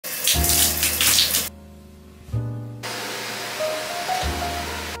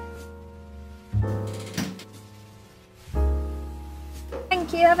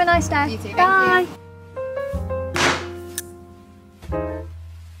you. Have a nice day. You too. Bye. Thank you.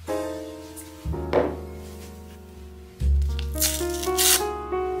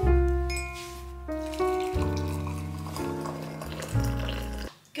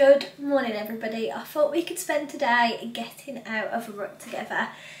 Good morning everybody. I thought we could spend today getting out of a rut together.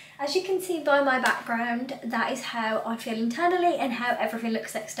 As you can see by my background, that is how I feel internally and how everything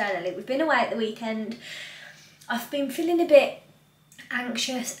looks externally. We've been away at the weekend. I've been feeling a bit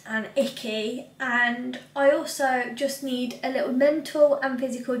anxious and icky, and I also just need a little mental and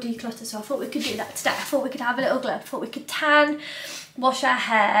physical declutter, so I thought we could do that today. I thought we could have a little glow. I thought we could tan, wash our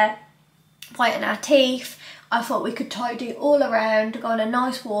hair, whiten our teeth. I thought we could tidy all around, go on a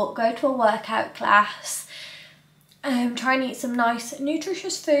nice walk, go to a workout class, try and eat some nice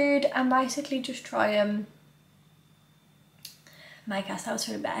nutritious food, and basically just try and make ourselves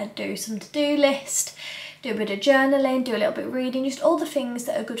feel better, do some to-do list, do a bit of journaling, do a little bit of reading, just all the things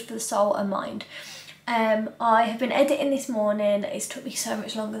that are good for the soul and mind. I have been editing this morning. It's took me so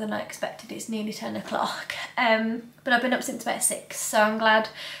much longer than I expected. It's nearly 10 o'clock, but I've been up since about 6, so I'm glad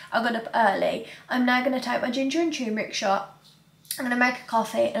I got up early. I'm now going to take my ginger and turmeric shot. I'm going to make a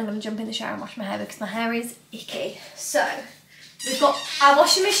coffee and I'm going to jump in the shower and wash my hair because my hair is icky. So we've got, our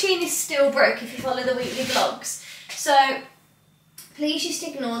washing machine is still broke if you follow the weekly vlogs, so please just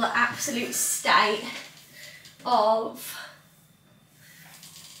ignore the absolute state of,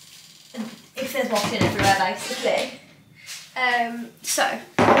 if there's washing everywhere basically. So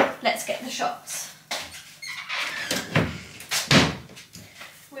let's get the shots.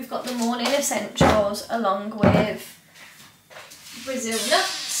 We've got the morning essentials along with Brazil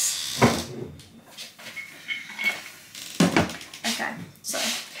nuts. Okay, so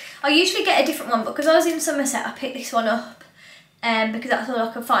I usually get a different one, but because I was in Somerset I picked this one up because that's all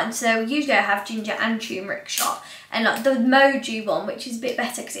I could find. So usually I have ginger and turmeric shot, and like the Moji one, which is a bit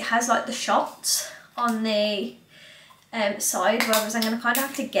better because it has like the shots on the side, whereas I'm going to kind of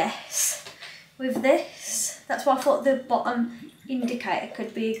have to guess with this. That's why I thought the bottom indicator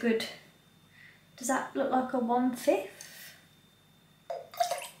could be a good, does that look like a 1/5?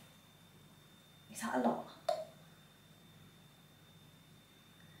 Is that a lot?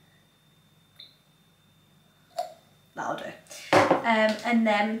 That'll do. And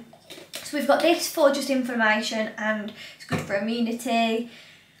then, so we've got this for just inflammation and it's good for immunity.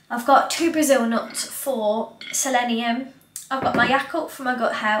 I've got 2 Brazil nuts for selenium. I've got my Yakult for my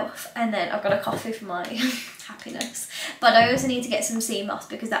gut health, and then I've got a coffee for my happiness. But I also need to get some sea moss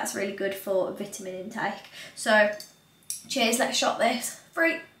because that's really good for vitamin intake. So cheers, let's shot this.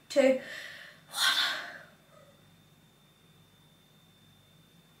 3, 2, 1.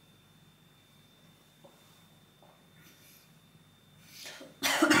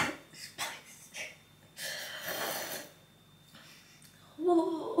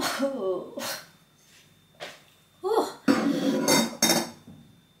 Oh,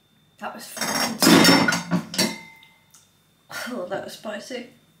 that was fucking. Oh, that was spicy.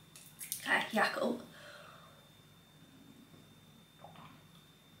 Okay, Yakult.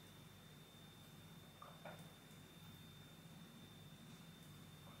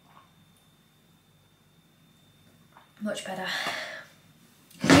 Much better.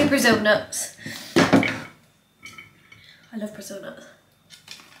 2 Brazil nuts. I love Brazil nuts.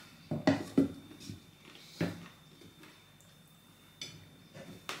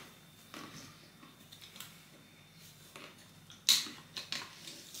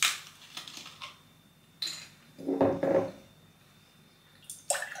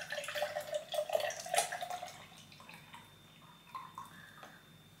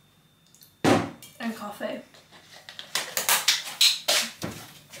 And coffee.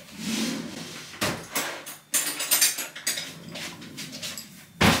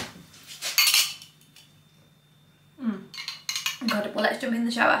 Incredible. Let's jump in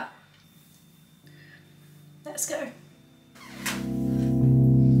the shower. Let's go.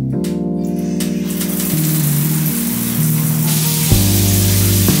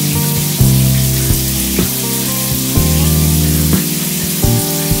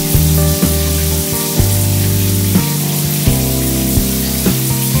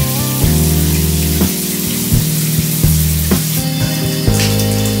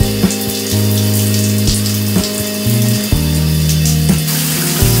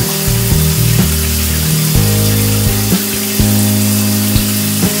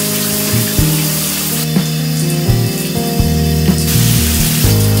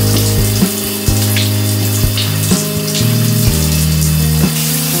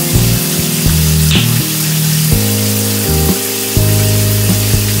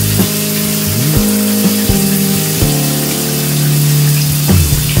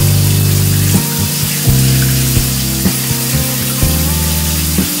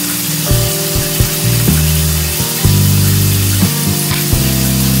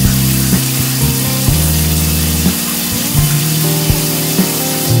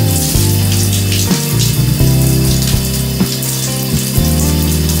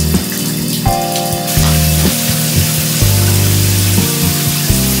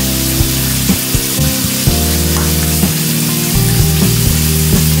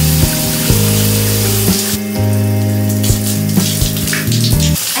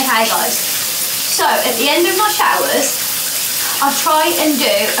 Okay guys, so at the end of my showers, I try and do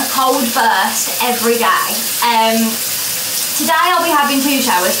a cold burst every day. Today I'll be having 2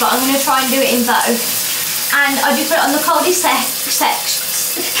 showers, but I'm going to try and do it in both. And I just put it on the coldest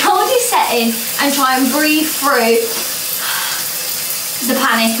setting and try and breathe through the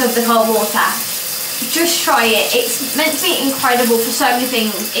panic of the cold water. Just try it. It's meant to be incredible for so many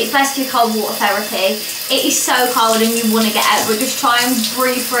things. It's basically cold water therapy. It is so cold and you want to get out, but just try and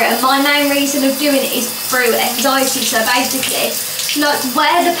breathe through it. And my main reason of doing it is through anxiety. So basically, like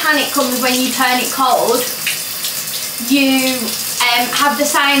where the panic comes when you turn it cold, you have the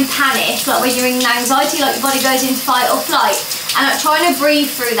same panic like when you're in anxiety, like your body goes into fight or flight. And like, trying to breathe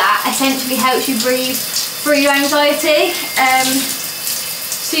through that essentially helps you breathe through your anxiety.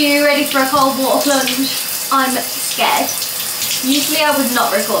 So you're ready for a cold water plunge? I'm scared. Usually I would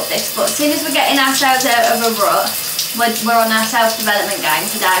not record this, but as soon as we're getting ourselves out of a rut, we're on our self-development game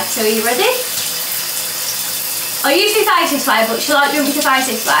today. So are you ready? I usually face this way, but shall I do you want me to face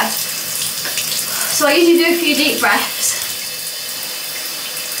this way? So I usually do a few deep breaths.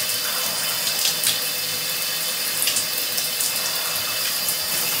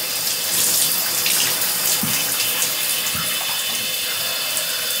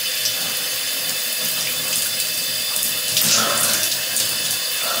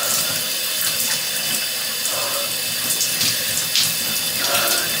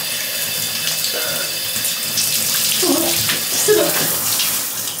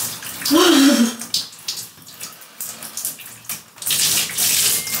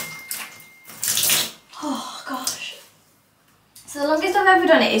 Oh gosh. So the longest I've ever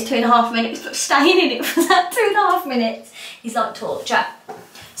done it is 2.5 minutes, but staying in it for that 2.5 minutes is like torture.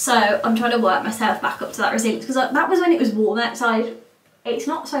 So I'm trying to work myself back up to that resilience, because that was when it was warm outside. It's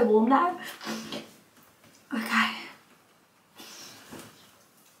not so warm now. Okay.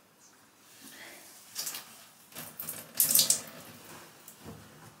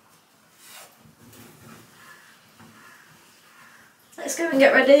 Let's go and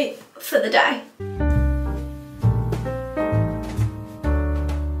get ready for the day.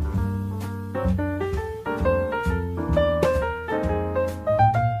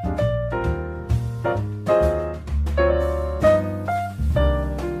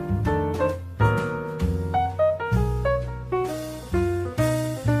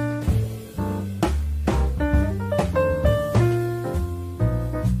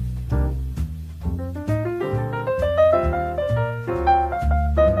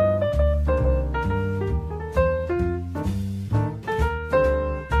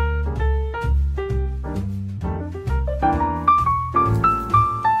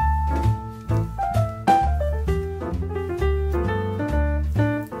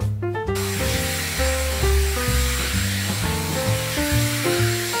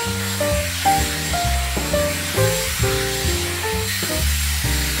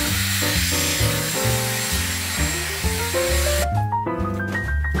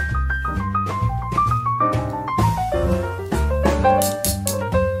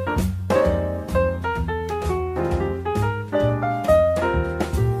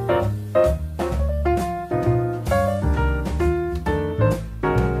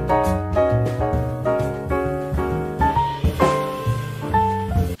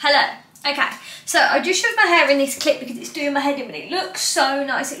 So I just shoved my hair in this clip because it's doing my head in, but it looks so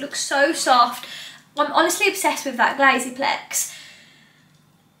nice. It looks so soft. I'm honestly obsessed with that glazy plex.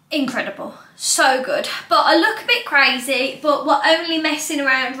 Incredible. So good. But I look a bit crazy, but we're only messing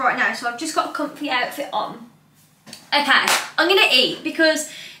around right now. So I've just got a comfy outfit on. Okay, I'm going to eat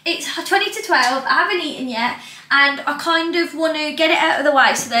because it's 20 to 12. I haven't eaten yet. And I kind of want to get it out of the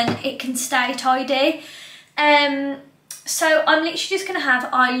way so then it can stay tidy. So I'm literally just going to have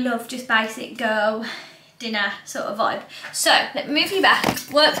I love just basic girl dinner sort of vibe. So let me move you back.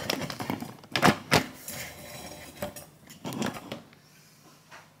 Work.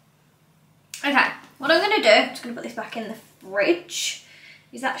 Okay, what I'm going to do, I'm just going to put this back in the fridge.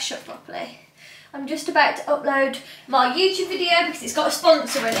 Is that shut properly? I'm just about to upload my YouTube video because it's got a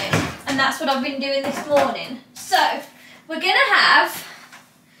sponsor in it, and that's what I've been doing this morning. So we're going to have,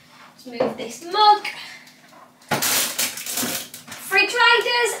 let's move this mug, fridge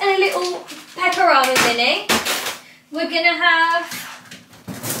raiders and a little pepperoni mini. We're going to have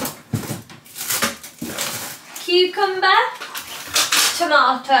cucumber,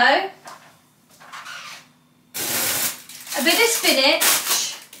 tomato, a bit of spinach,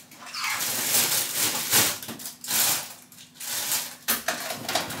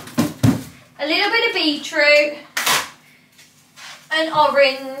 a little bit of beetroot, an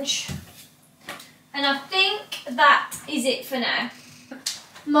orange, and I think that is it for now.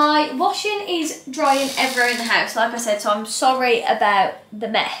 My washing is drying everywhere in the house, like I said, so I'm sorry about the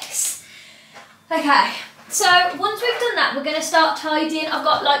mess. Okay, so once we've done that, we're going to start tidying. I've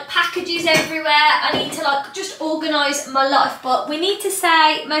got like packages everywhere. I need to like just organise my life, but we need to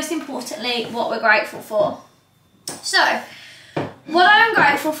say, most importantly, what we're grateful for. So, what I am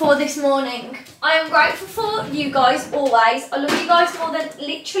grateful for this morning, I am grateful for you guys always. I love you guys more than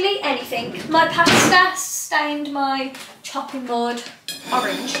literally anything. My pasta stained my chopping board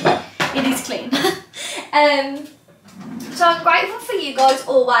orange. It is clean. So I'm grateful for you guys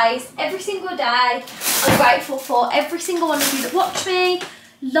always, every single day. I'm grateful for every single one of you that watch me,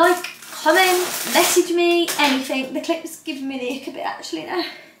 like, comment, message me, anything. The clip's giving me the ick a bit actually now.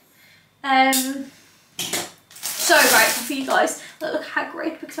 So grateful for you guys. Look how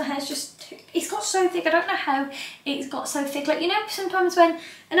great, because my hair's just, it's got so thick. I don't know how it's got so thick. Like, you know, sometimes when,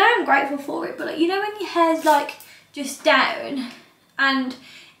 and I am grateful for it, but like, you know when your hair's like just down and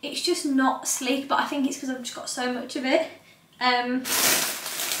it's just not sleek, but I think it's because I've just got so much of it. Anyway,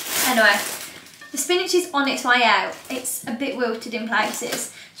 the spinach is on its way out. It's a bit wilted in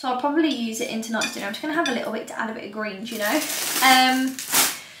places, so I'll probably use it in tonight's dinner. I'm just going to have a little bit to add a bit of greens, you know.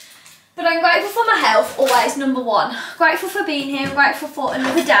 But I'm grateful for my health, always, number one. Grateful for being here, I'm grateful for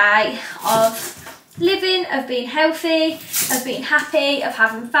another day of living, of being healthy, of being happy, of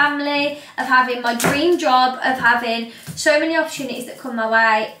having family, of having my dream job, of having so many opportunities that come my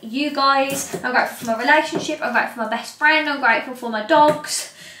way. You guys, I'm grateful for my relationship, I'm grateful for my best friend, I'm grateful for my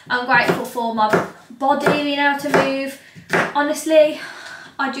dogs, I'm grateful for my body being able to move. Honestly,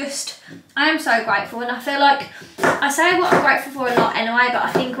 I am so grateful, and I feel like I say what I'm grateful for a lot anyway, but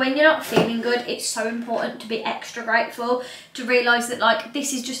I think when you're not feeling good, it's so important to be extra grateful, to realise that like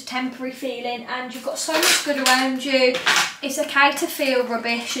this is just a temporary feeling and you've got so much good around you. It's okay to feel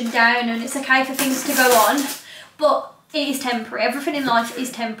rubbish and down, and it's okay for things to go on, but it is temporary. Everything in life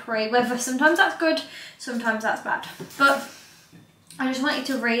is temporary, whether sometimes that's good, sometimes that's bad. But I just want you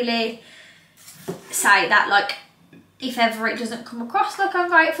to really say that, like, if ever it doesn't come across like I'm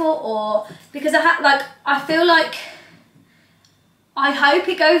grateful, or because I feel like, I hope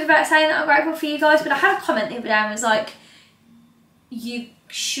it goes without saying that I'm grateful for you guys, but I had a comment the other day and was like, you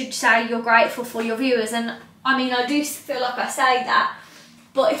should say you're grateful for your viewers, and I mean, I do feel like I say that,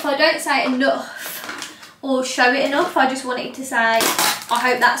 but if I don't say it enough or show it enough, I just wanted to say, I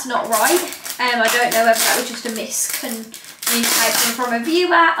hope that's not right. I don't know whether that was just a miscommunication from a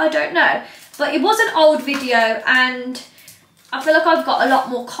viewer, I don't know. But it was an old video, and I feel like I've got a lot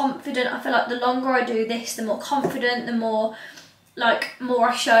more confident. I feel like the longer I do this, the more confident, the more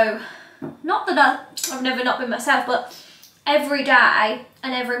I show. Not that I've never not been myself, but every day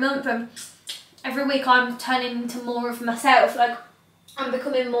and every month and every week I'm turning into more of myself. Like, I'm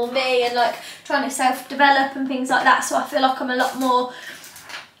becoming more me and like trying to self-develop and things like that. So I feel like I'm a lot more,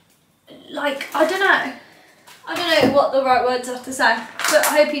 like, I don't know what the right words are to say, but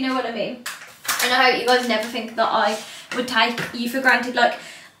I hope you know what I mean. And I hope you guys never think that I would take you for granted. Like,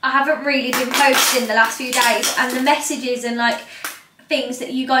 I haven't really been posting the last few days, and the messages and like things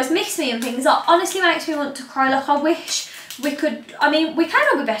that you guys miss me and things, that honestly makes me want to cry. Like, I wish we could, I mean, we can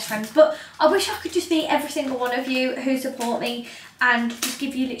all be best friends, but I wish I could just meet every single one of you who support me and just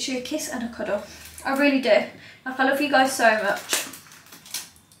give you literally a kiss and a cuddle. I really do. Like, I love you guys so much.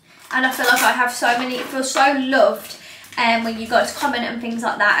 And I feel like I have so many, it feels so loved when you guys comment and things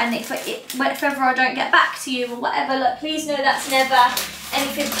like that, and if ever I don't get back to you or whatever, like, please know that's never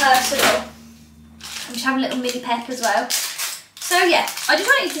anything personal. I'm just having a little mini pep as well. So yeah, I just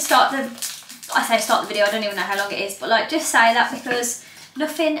wanted to start the video, I don't even know how long it is, but like, just say that because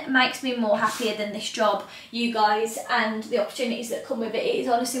nothing makes me more happier than this job, you guys, and the opportunities that come with it. It is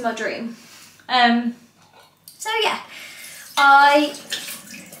honestly my dream. So yeah, I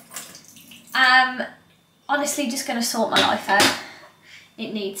am honestly just going to sort my life out.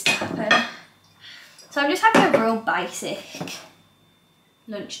 It needs to happen. So I'm just having a real basic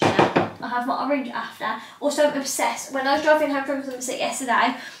lunch dinner. I have my orange after. Also, I'm obsessed. When I was driving home from Somerset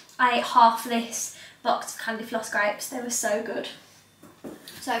yesterday, I ate half this box of candy floss grapes. They were so good.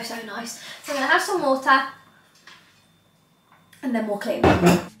 So nice. So I'm going to have some water and then we'll clean.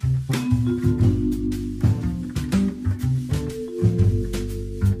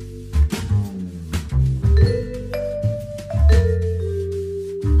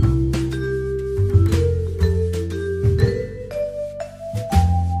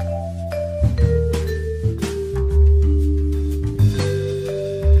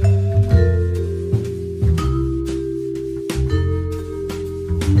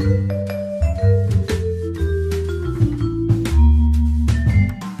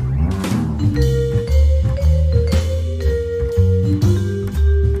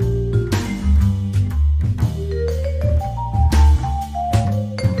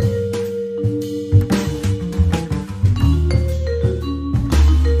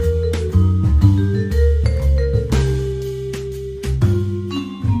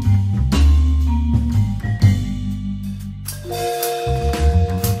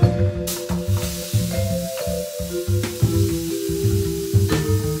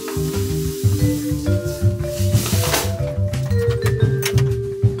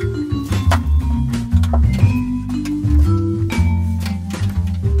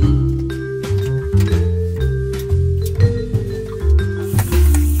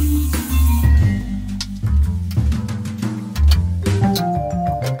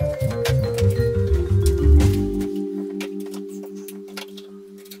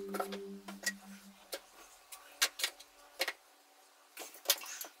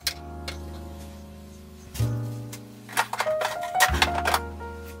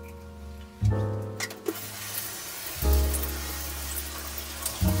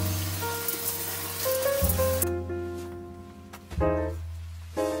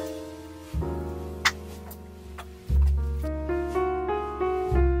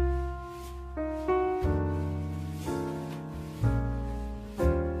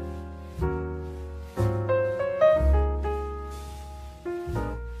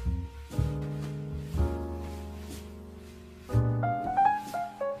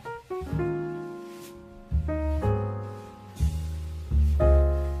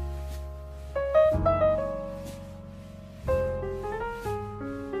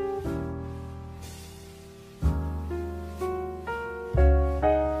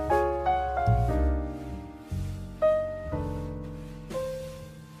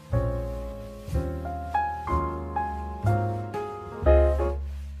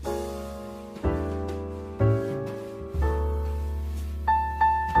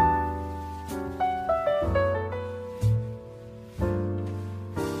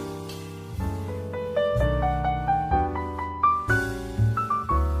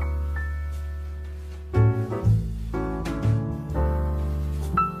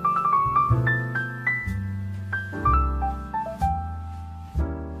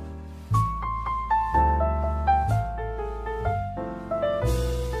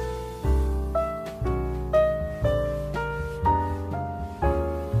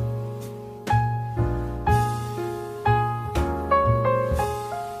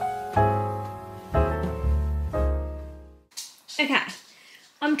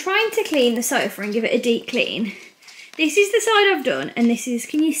 trying to clean the sofa and give it a deep clean. This is the side I've done, and this is,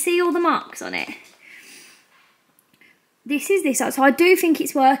 can you see all the marks on it? This is this side, so I do think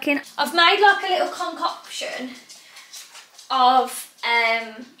it's working. I've made like a little concoction of,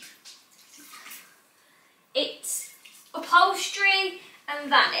 it's upholstery and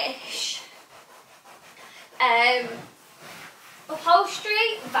vanish.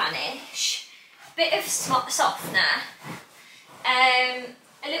 Upholstery, vanish, bit of softener,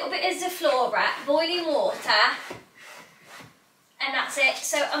 a little bit of Zaflora, boiling water, and that's it.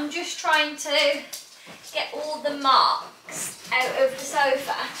 So I'm just trying to get all the marks out of the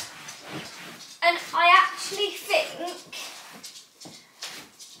sofa, and I actually think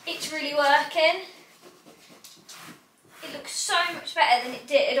it's really working. It looks so much better than it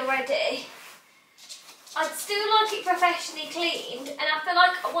did already. I'd still like it professionally cleaned, and I feel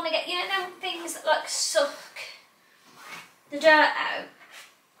like I want to get, you know, them things that like suck the dirt out.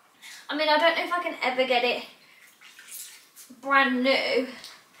 I mean, I don't know if I can ever get it brand new,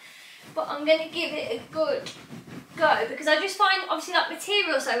 but I'm going to give it a good go, because I just find, obviously, like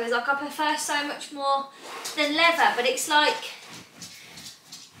material sofas, like I prefer so much more than leather, but it's like,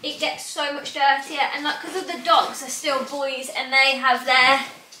 it gets so much dirtier, and like, because of the dogs are still boys and they have their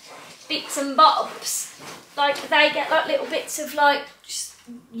bits and bobs, like they get like little bits of like, just,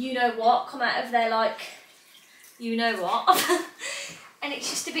 you know what, come out of their like, you know what, and it's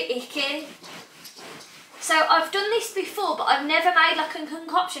just a bit icky. So I've done this before, but I've never made like a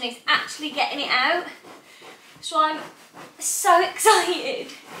concoction. It's actually getting it out. So I'm so excited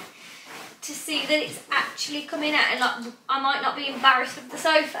to see that it's actually coming out, and like I might not be embarrassed of the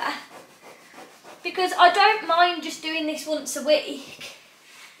sofa, because I don't mind just doing this once a week,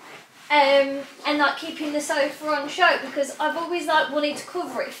 and like keeping the sofa on show, because I've always like wanted to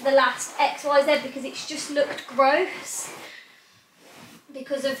cover it for the last XYZ, because it's just looked gross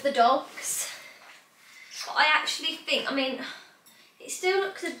because of the dogs. But I actually think, I mean, it still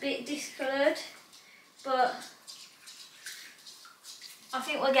looks a bit discoloured, but I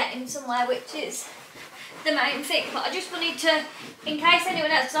think we're getting somewhere, which is the main thing. But I just wanted to, in case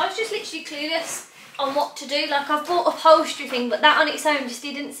anyone else, because I was just literally clueless on what to do. Like, I've bought a upholstery thing, but that on its own just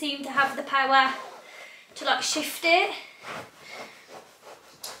didn't seem to have the power to like shift it.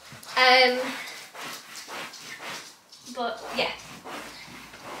 But yeah.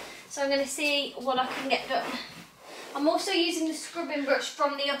 So I'm going to see what I can get done. I'm also using the scrubbing brush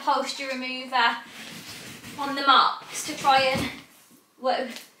from the upholstery remover on the marks to try and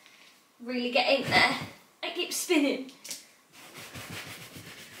really get in there. I keep spinning.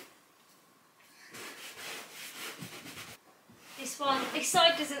 This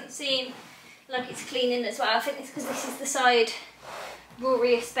side doesn't seem like it's cleaning as well. I think it's because this is the side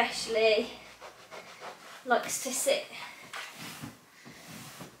Rory especially likes to sit.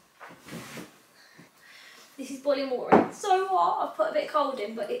 This is boiling water. It's so hot. I've put a bit cold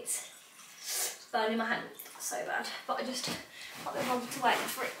in, but it's burning my hand so bad. But I just can't be bothered to wait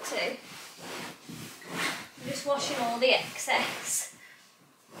for it to. I'm just washing all the excess,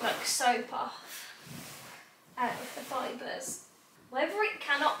 like soap off, out of the fibres. Whether it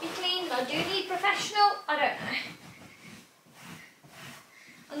cannot be cleaned, I do need professional, I don't know.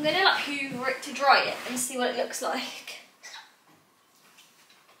 I'm going to like hoover it to dry it and see what it looks like.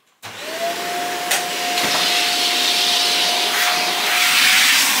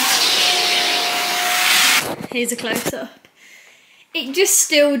 Here's a close-up. It just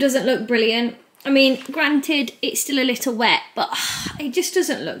still doesn't look brilliant. I mean, granted, it's still a little wet, but it just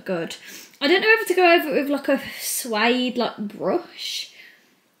doesn't look good. I don't know whether to go over it with like a suede like brush.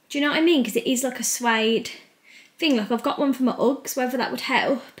 Do you know what I mean? Because it is like a suede thing. Like, I've got one for my Uggs, whether that would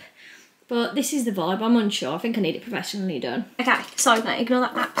help. But this is the vibe. I'm unsure. I think I need it professionally done. Okay, side note, ignore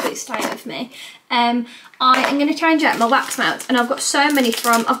that absolute state of me. I am going to change out my wax melts, and I've got so many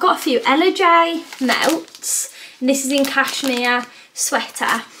from, I've got a few LJ melts, and this is in cashmere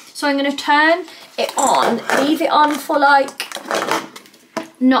sweater. So I'm going to turn it on, leave it on for like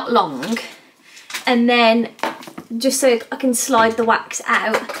not long, and then just so I can slide the wax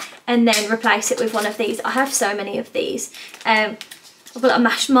out and then replace it with one of these. I have so many of these. I've got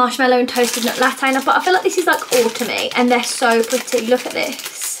like a marshmallow and toasted nut latte, and I feel like this is like autumny, and they're so pretty. Look at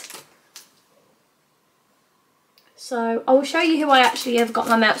this. So I will show you who I actually have got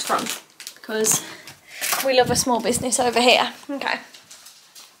my melts from, because we love a small business over here. Okay.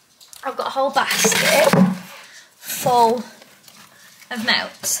 I've got a whole basket full of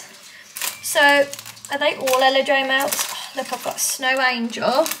melts. So are they all LJ melts? Oh, look, I've got Snow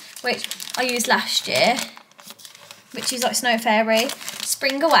Angel, which I used last year, which is like Snow Fairy,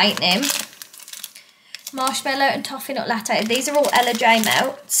 Spring Awakening, marshmallow and toffee nut latte. These are all Ella J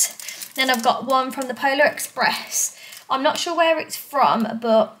melts. Then I've got one from the Polar Express. I'm not sure where it's from,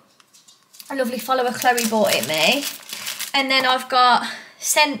 but a lovely follower Chloe bought it me. And then I've got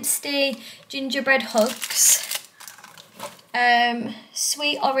Sensty gingerbread hugs,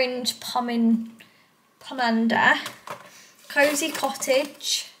 sweet orange pomander, cozy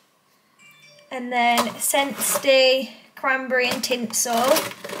cottage, and then Sensty cranberry and tinsel.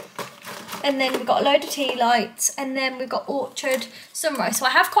 And then we've got a load of tea lights, and then we've got Orchard Sunrise. So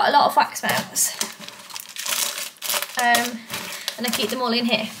I have quite a lot of wax melts, and I keep them all in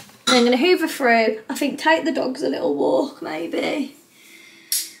here. And I'm going to hoover through. I think take the dogs a little walk, maybe.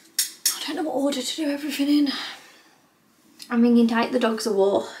 I don't know what order to do everything in. I'm thinking take the dogs a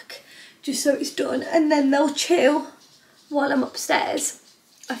walk, just so it's done, and then they'll chill while I'm upstairs.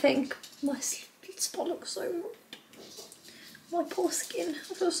 I think my spot looks so red. My poor skin,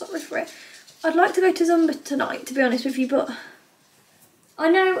 I feel sorry for it. I'd like to go to Zumba tonight, to be honest with you, but I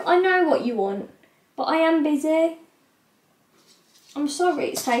know what you want, but I am busy. I'm sorry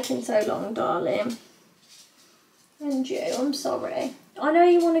it's taking so long, darling. And you, I'm sorry. I know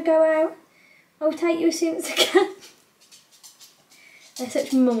you want to go out. I'll take you as soon as I can. They're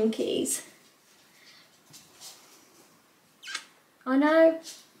such monkeys. I know.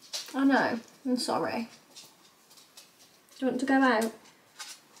 I'm sorry. Do you want to go out?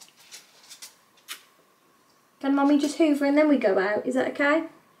 Can Mummy just hoover and then we go out? Is that okay?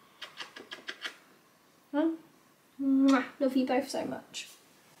 Huh? Mwah. Love you both so much.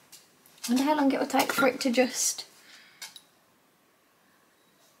 I wonder how long it will take for it to just,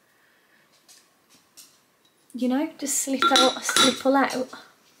 you know, just slip all out.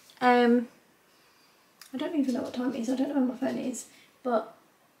 I don't even know what time it is. I don't know where my phone is, but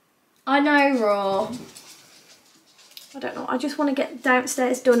I know, Raw. I don't know. I just want to get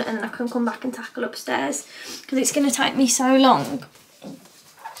downstairs done, and then I can come back and tackle upstairs, because it's going to take me so long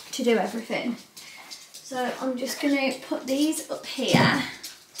to do everything. So I'm just going to put these up here.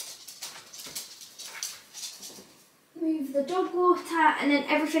 Move the dog water, and then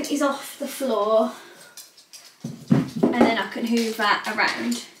everything is off the floor. And then I can hoover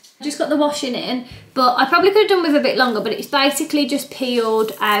around. Just got the washing in, but I probably could have done with a bit longer, but it's basically just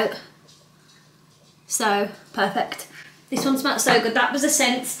peeled out. So, perfect. This one smells so good. That was a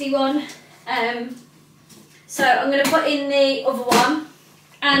Sensty one. So I'm going to put in the other one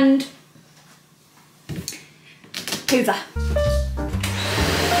and hoover.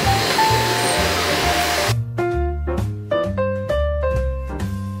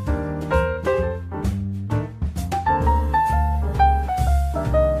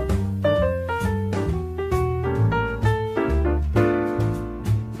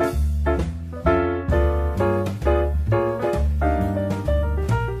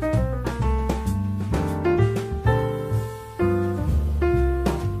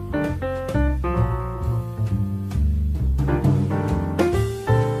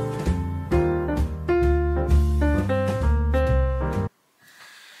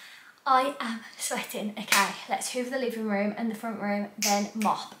 I am sweating. Okay, let's hoover the living room and the front room, then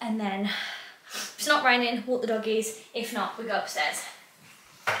mop, and then if it's not raining, walk the doggies. If not, we go upstairs.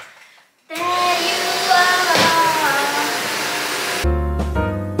 There you are.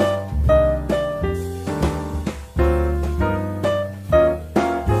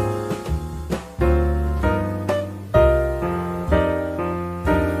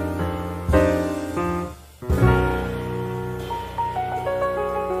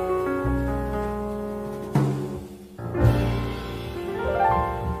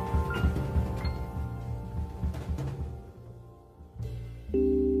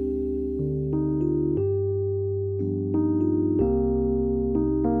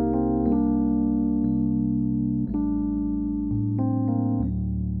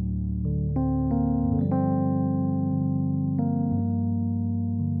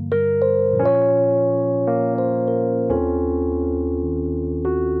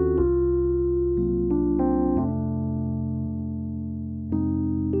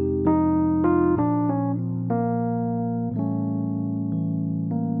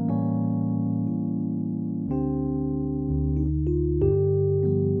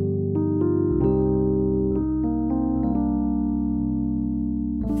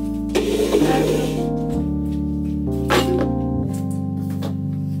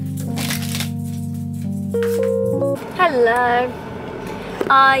 Hello,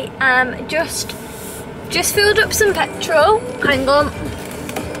 I am just filled up some petrol. Hang on.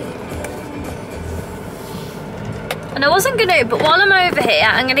 And I wasn't gonna, but while I'm over here,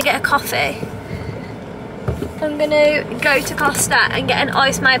 I'm gonna get a coffee. I'm gonna go to Costa and get an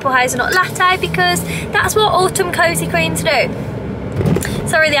iced maple hazelnut latte because that's what autumn cozy queens do.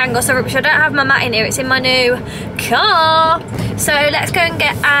 Sorry the angle's so rubbish, I don't have my mat in here, it's in my new car. So let's go and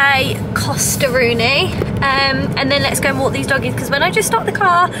get a Costa Rooney and then let's go and walk these doggies, because when I just stopped the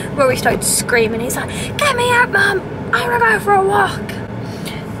car, Rory started screaming. He's like, get me out mum, I want to go for a walk.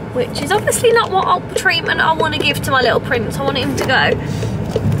 Which is obviously not what treatment I want to give to my little prince. I want him to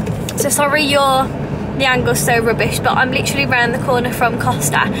go. So sorry the angle's so rubbish, but I'm literally round the corner from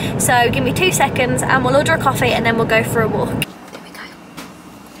Costa. So give me 2 seconds and we'll order a coffee and then we'll go for a walk. There we go.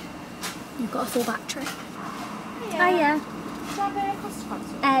 You've got a full battery. Hiya. Should I have a Costa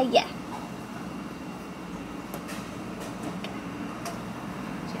concert? Yeah.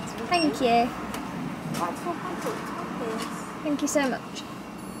 Thank you. Thank you so much.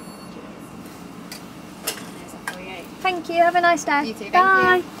 Thank you, have a nice day. You too,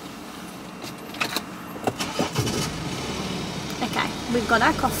 bye. Okay, we've got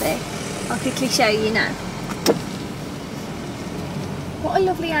our coffee. I'll quickly show you now. What a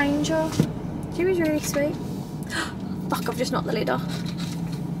lovely angel. She was really sweet. Fuck, I've just knocked the lid off.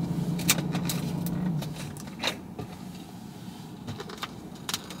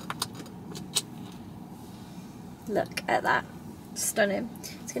 Look at that. Stunning.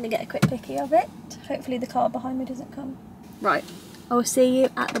 It's going to get a quick picky of it. Hopefully the car behind me doesn't come. Right, I will see you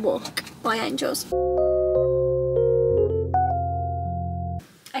at the walk. Bye angels.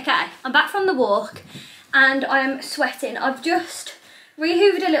 Okay, I'm back from the walk and I am sweating. I've just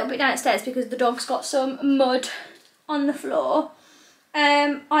re-hoovered a little bit downstairs because the dog's got some mud on the floor.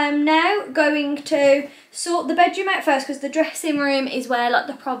 I am now going to sort the bedroom out first because the dressing room is where like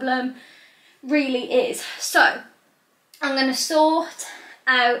the problem really is. So I'm going to sort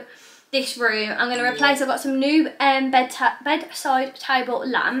out this room. I'm going to replace, I've got some new bedside table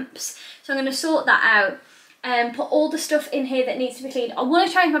lamps. So I'm going to sort that out and put all the stuff in here that needs to be cleaned. I want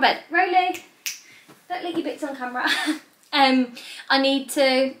to change my bed. Rolly, don't leave your bits on camera. I need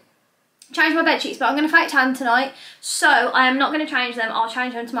to change my bed sheets, but I'm going to fake tan tonight. So I am not going to change them. I'll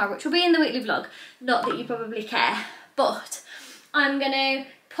change them tomorrow, which will be in the weekly vlog. Not that you probably care, but I'm going to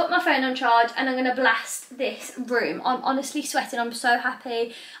put my phone on charge and I'm going to blast this room. I'm honestly sweating. I'm so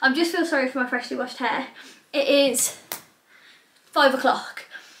happy. I just feel sorry for my freshly washed hair. It is 5 o'clock.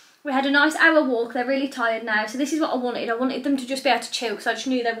 We had a nice hour walk. They're really tired now. So this is what I wanted. I wanted them to just be able to chill because I just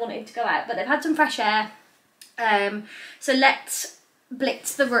knew they wanted to go out. But they've had some fresh air. So let's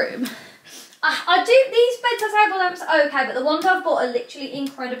blitz the room. I do these bedside table lamps are okay, but the ones I've bought are literally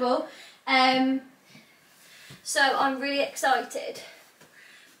incredible. So I'm really excited.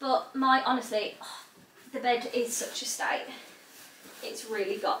 But honestly, the bed is such a state. It's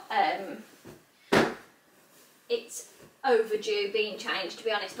really got, it's overdue being changed, to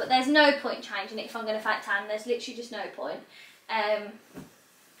be honest. But there's no point changing it if I'm going to fat tan. There's literally just no point.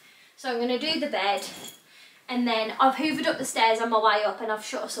 So I'm going to do the bed. And then I've hoovered up the stairs on my way up and I've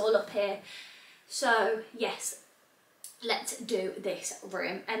shut us all up here. So yes, let's do this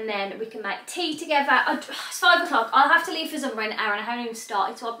room and then we can make tea together. It's 5 o'clock. I'll have to leave for Zumba in an hour and I haven't even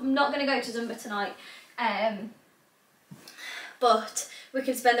started, so I'm not going to go to Zumba tonight. But we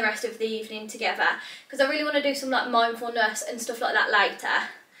can spend the rest of the evening together because I really want to do some like mindfulness and stuff like that later.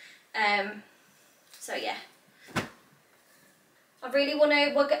 So yeah, I really want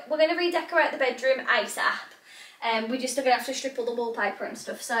to. We're going to redecorate the bedroom ASAP. We're just going to have to strip all the wallpaper and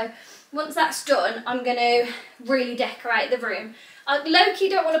stuff. So once that's done, I'm going to really decorate the room. I low-key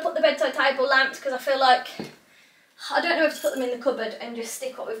don't want to put the bedside table lamps because I feel like, I don't know if to put them in the cupboard and just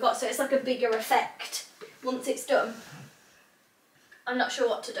stick what we've got so it's like a bigger effect once it's done. I'm not sure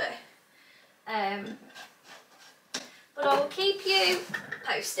what to do. But I will keep you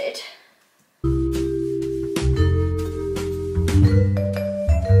posted.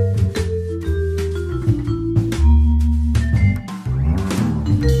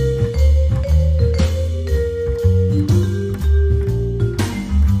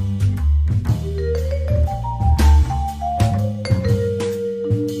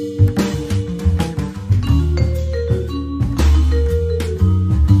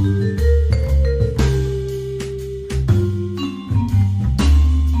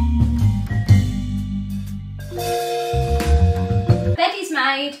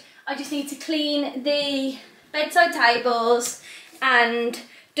 I just need to clean the bedside tables and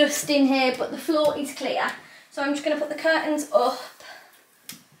dust in here, but the floor is clear. So I'm just going to put the curtains up.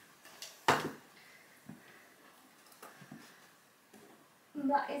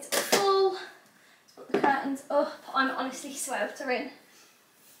 That is full. Let's put the curtains up. I'm honestly sweltering.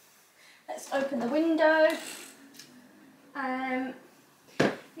 Let's open the window.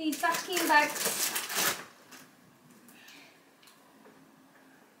 These vacuum bags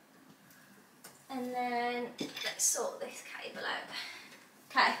sort this cable out.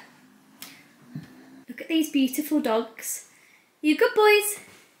 Okay. Look at these beautiful dogs. You good boys?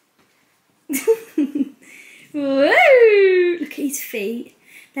 Whoa! Look at his feet.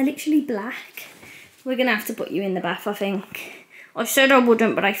 They're literally black. We're going to have to put you in the bath, I think. I said I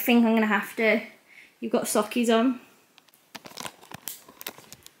wouldn't, but I think I'm going to have to. You've got sockies on.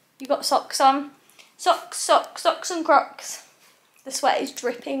 You've got socks on. Socks and Crocs. The sweat is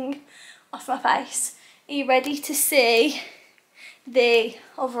dripping off my face. Are you ready to see the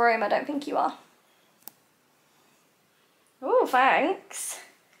other room? I don't think you are. Oh, thanks.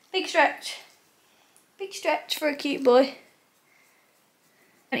 Big stretch. Big stretch for a cute boy.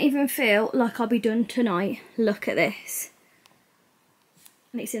 I don't even feel like I'll be done tonight. Look at this.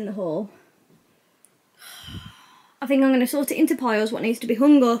 And it's in the hall. I think I'm going to sort it into piles, what needs to be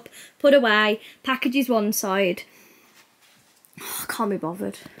hung up, put away, packages one side. Oh, I can't be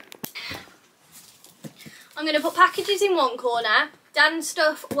bothered. I'm going to put packages in one corner, Dan's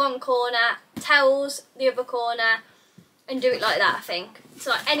stuff one corner, towels the other corner, and do it like that, I think. So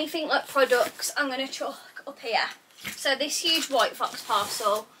like anything like products, I'm going to chuck up here. So this huge white fox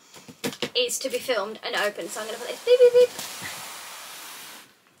parcel is to be filmed and opened, so I'm going to put this beep beep beep.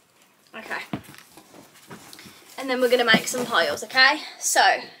 Okay. And then we're going to make some piles, okay? So,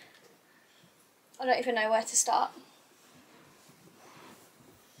 I don't even know where to start.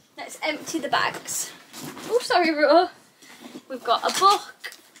 Let's empty the bags. Oh, sorry, Ruta. We've got a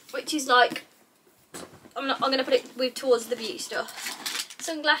book, which is like, I'm going to put it towards the beauty stuff.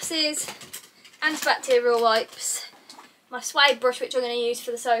 Sunglasses, antibacterial wipes, my suede brush, which I'm going to use for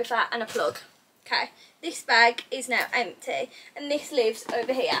the sofa, and a plug. Okay, this bag is now empty, and this lives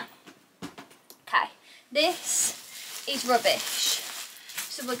over here. Okay. This is rubbish.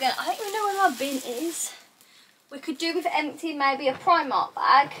 So we're going to, I don't even know where my bin is. We could do with emptying maybe a Primark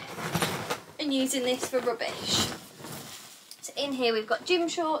bag and using this for rubbish. So in here we've got gym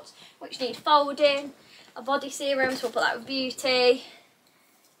shorts, which need folding, a body serum, so we'll put that with beauty,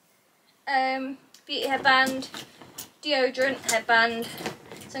 beauty headband, deodorant headband,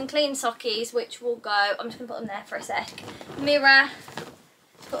 some clean sockies, which will go, I'm just going to put them there for a sec, mirror,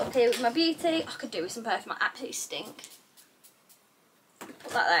 put up here with my beauty. I could do with some perfume, I absolutely stink.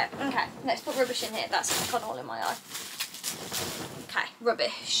 Put that there. Okay, let's put rubbish in here. That's gone all in my eye. Okay,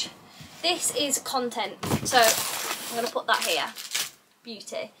 rubbish. This is content, so I'm going to put that here.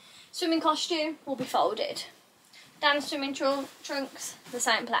 Beauty. Swimming costume will be folded. Dan's swimming trunks, the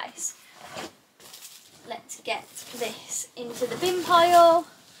same place. Let's get this into the bin pile.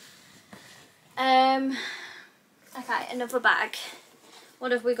 Okay, another bag.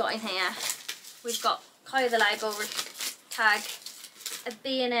 What have we got in here? We've got Kaya the label tag, a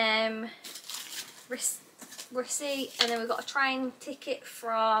B&M receipt, and then we've got a train ticket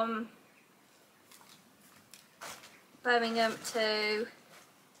from Birmingham to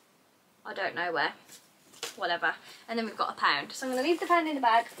I don't know where, whatever, and then we've got £1. So I'm going to leave the £1 in the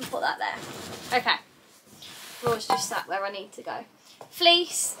bag and put that there. Okay, Raw's just sat where I need to go.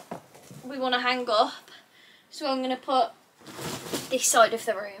 Fleece we want to hang up, so I'm going to put this side of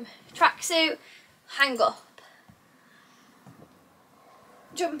the room. Tracksuit, hang up.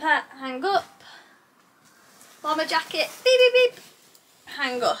 Jumper, hang up. Bomber jacket, beep beep beep,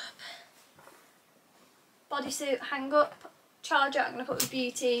 hang up. Bodysuit, hang up. Charger, I'm going to put with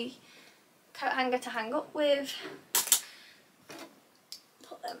beauty. Coat hanger to hang up with.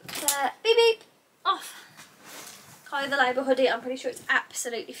 Put them there. Beep beep, off. Kaya the Labour hoodie, I'm pretty sure it's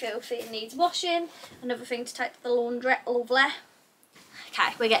absolutely filthy. It needs washing. Another thing to take to the laundrette, lovely.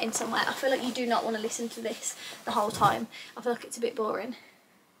 Okay, we're getting somewhere. I feel like you do not want to listen to this the whole time. I feel like it's a bit boring.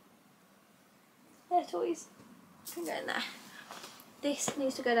 There, toys. Can go in there. This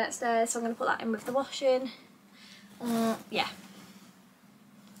needs to go downstairs, so I'm going to put that in with the washing. Yeah.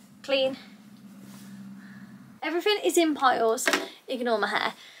 Clean. Everything is in piles. Ignore my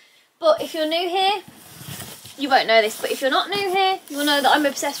hair. But if you're new here, you won't know this, but if you're not new here, you'll know that I'm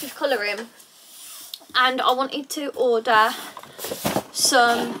obsessed with colouring. And I wanted to order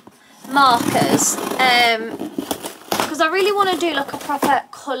some markers because I really want to do like a proper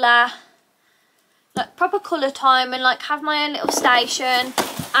colour, like proper colour time, and like have my own little station.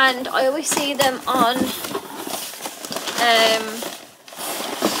 And I always see them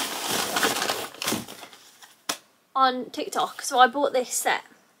on TikTok, so I bought this set.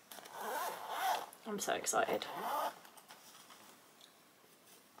 I'm so excited.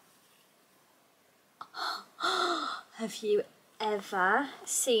 Have you ever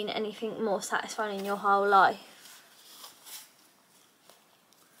seen anything more satisfying in your whole life?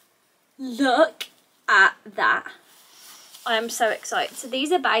 Look at that. I am so excited. So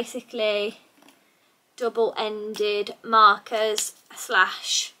these are basically double-ended markers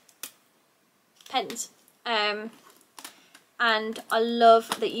slash pens. And I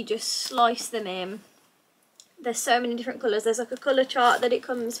love that you just slice them in. There's so many different colours. There's like a colour chart that it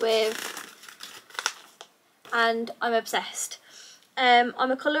comes with, and I'm obsessed.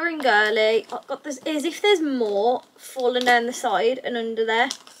 I'm a colouring girly. I've got this, as if there's more falling down the side and under there.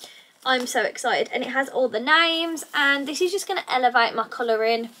 I'm so excited, and it has all the names, and this is just going to elevate my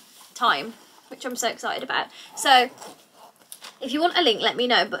colouring time, which I'm so excited about. So if you want a link, let me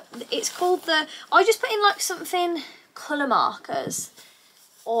know. But it's called I just put in like something colour markers,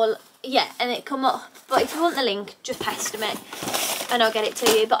 or yeah, and it come up. But if you want the link, just pester me and I'll get it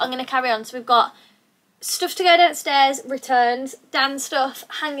to you. But I'm going to carry on. So we've got stuff to go downstairs, returns, Dan's stuff,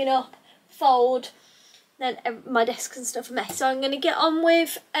 hanging up, fold, then my desks and stuff are messy. So I'm going to get on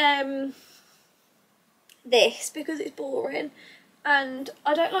with this because it's boring, and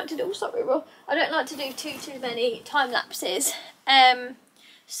I don't like to do, I don't like to do too many time lapses.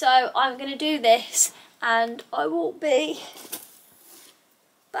 So I'm going to do this and I will be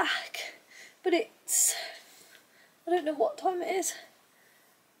back. But it's, I don't know what time it is.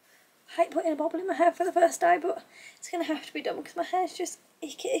 I hate putting a bobble in my hair for the first day, but it's going to have to be done because my hair's just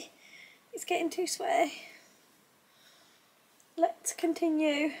icky. It's getting too sweaty. Let's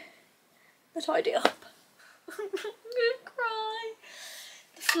continue the tidy up. I'm going to cry.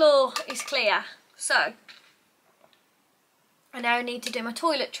 The floor is clear. So, I now need to do my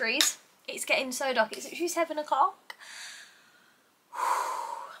toiletries. It's getting so dark. It's actually 7 o'clock.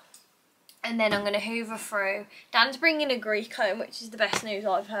 And then I'm going to hoover through. Dan's bringing a Greek home, which is the best news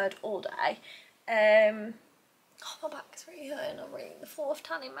I've heard all day. Oh, my back's really hurting. I'm really, the thought of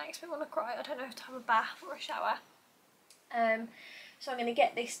tanning makes me want to cry. I don't know if to have a bath or a shower. So I'm going to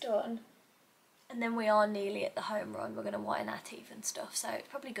get this done. And then we are nearly at the home run. We're going to whiten our teeth and stuff. So it's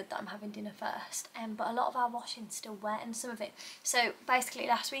probably good that I'm having dinner first. But a lot of our washing's still wet, and some of it. So basically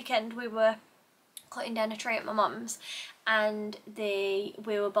last weekend we were cutting down a tree at my mum's, and we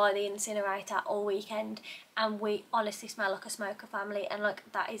were by the incinerator all weekend, and we honestly smell like a smoker family, and like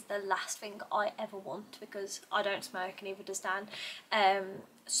that is the last thing I ever want because I don't smoke and neither does Dan.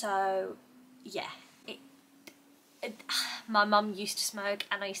 So yeah, my mum used to smoke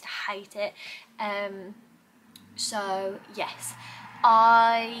and I used to hate it. So yes,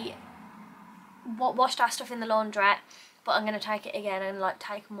 I washed our stuff in the laundrette, but I'm going to take it again and like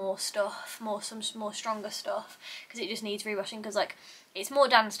take more stuff, some more stronger stuff, because it just needs rewashing, because like it's more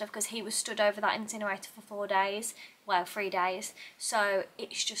Dan stuff because he was stood over that incinerator for 4 days, well 3 days, so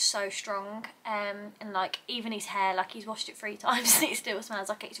it's just so strong. And like even his hair, like he's washed it 3 times and it still smells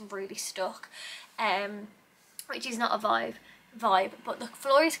like it's really stuck, which is not a vibe. But the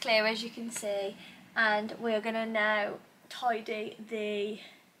floor is clear, as you can see, and we're going to now tidy the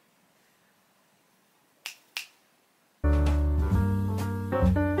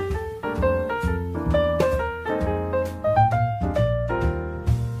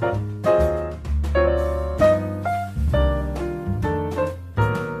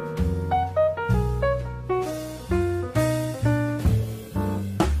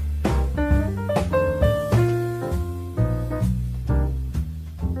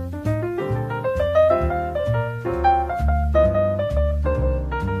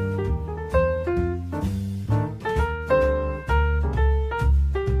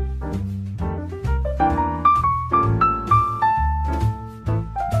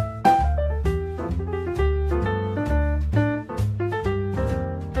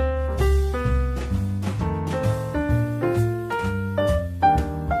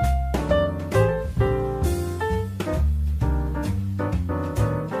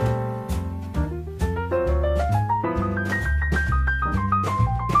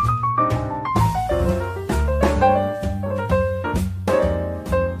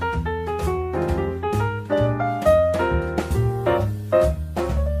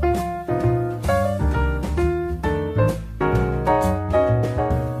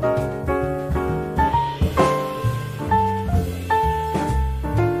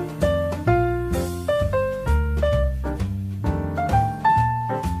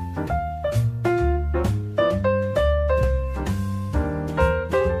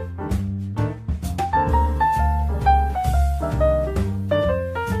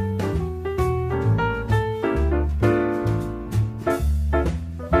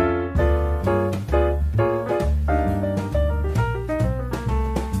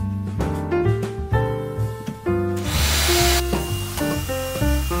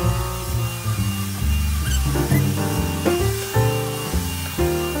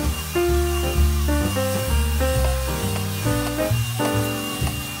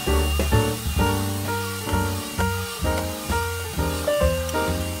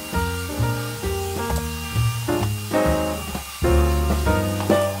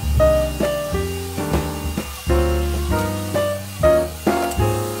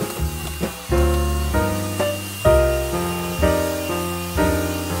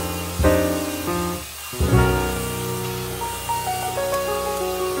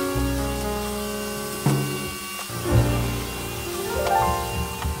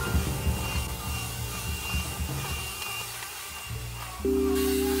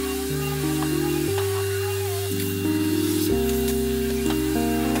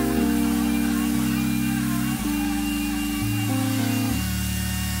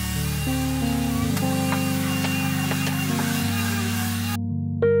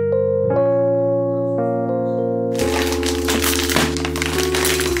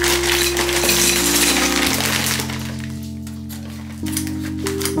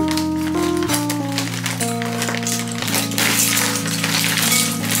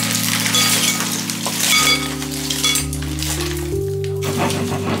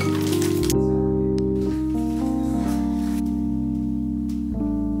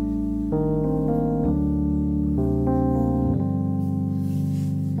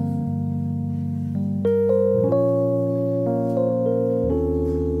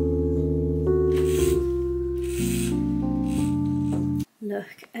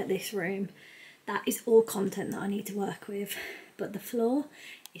look at this room. That is all content that I need to work with, but the floor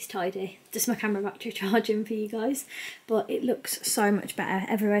is tidy. Just my camera battery charging for you guys, but it looks so much better.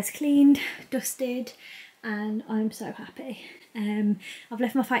 Everywhere's cleaned, dusted, and I'm so happy. I've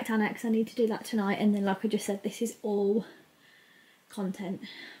left my fake tan out because I need to do that tonight, and then like I just said, this is all content,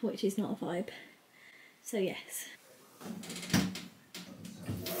 which is not a vibe. So yes.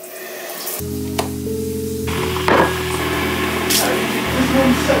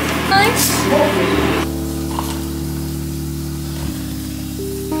 Nice.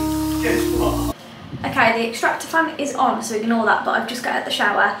 Okay, the extractor fan is on, so ignore that, but I've just got out the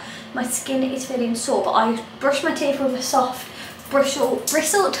shower. My skin is feeling sore, but I brushed my teeth with a soft bristle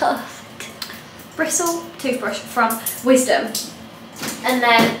toothbrush from Wisdom. And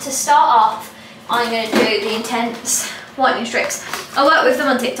then to start off, I'm going to do the Intense whitening strips. I work with them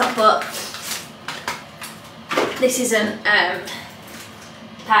on TikTok, but this isn't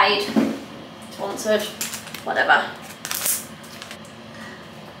paid, sponsored, whatever.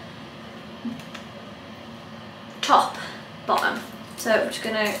 Top, bottom. So I'm just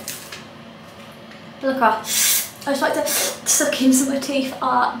gonna look off. I just like to suck in so my teeth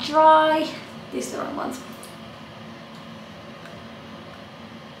are dry. These are the wrong ones.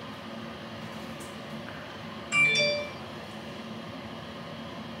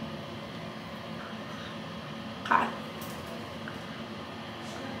 Okay.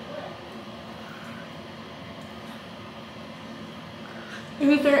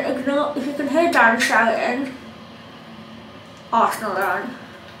 If you can hear Dan shouting, Arsenal are on.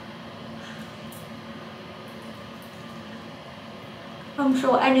 I'm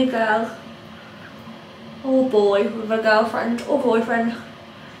sure any girl or boy with a girlfriend or boyfriend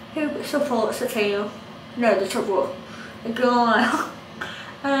who supports the team know the trouble.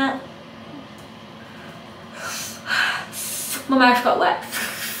 My mouth got wet.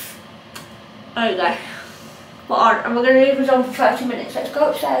 There you go. And we're going to leave this on for 30 minutes. Let's go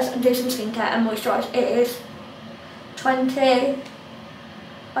upstairs and do some skincare and moisturise. It is 20,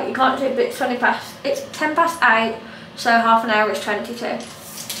 like you can't see it, but it's 20 past, it's 10 past 8, so half an hour is 22.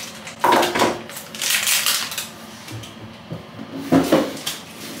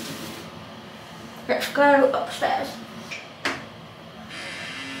 Let's go upstairs.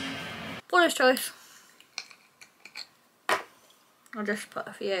 Bonus choice. I'll just put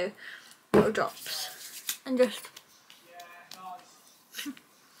a few little drops and just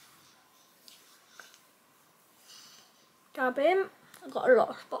dab in. I've got a lot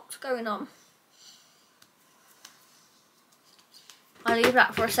of spots going on. I'll leave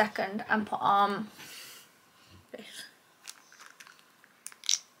that for a second and put on this.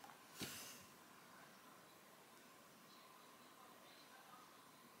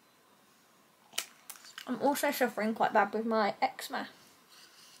 I'm also suffering quite bad with my eczema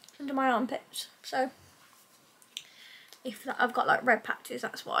under my armpits, so if I've got like red patches,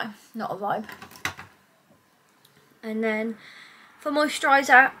 that's why. Not a vibe. And then for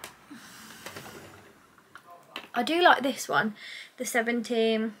moisturiser, I do like this one, the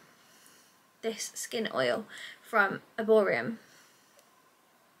 17, this skin oil from Arborium.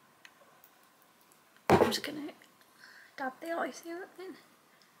 I'm just going to dab the eye serum in.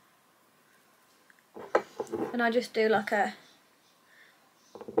 And I just do like a,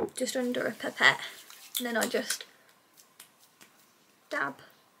 just under a pipette, and then I just dab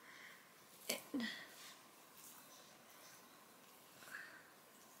in.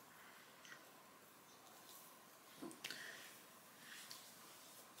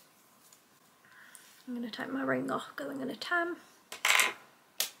 I'm going to take my ring off because I'm going to tan.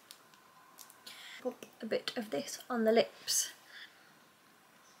 Put a bit of this on the lips.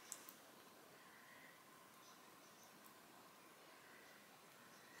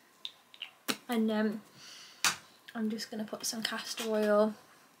 And I'm just going to put some castor oil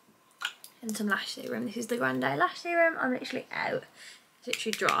and some lash serum. This is the Grande lash serum. I'm literally out. It's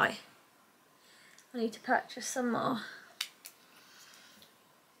literally dry. I need to purchase some more.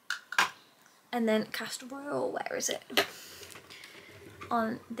 And then castor oil, where is it?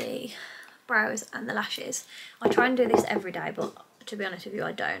 On the brows and the lashes. I try and do this every day, but to be honest with you,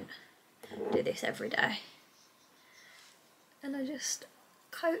 I don't do this every day. And I just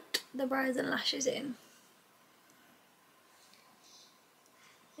coat the brows and lashes in.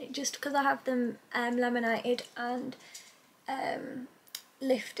 It just, because I have them laminated and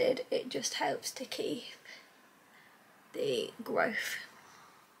lifted, it just helps to keep the growth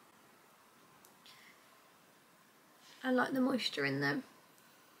and like the moisture in them.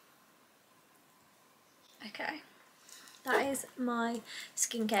 Okay, that is my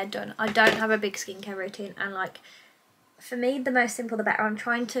skincare done. I don't have a big skincare routine, and like for me, the most simple the better. I'm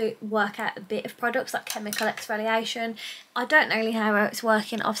trying to work out a bit of products like chemical exfoliation. I don't know really how it's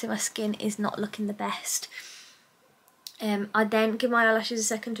working. Obviously my skin is not looking the best. I then give my eyelashes a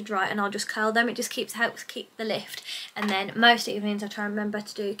second to dry and I'll just curl them. It just helps keep the lift. And then most evenings I try and remember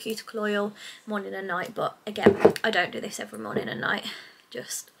to do cuticle oil morning and night, but again, I don't do this every morning and night.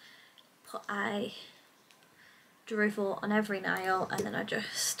 Just put a drizzle on every nail and then I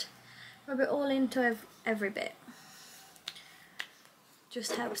just rub it all into every bit.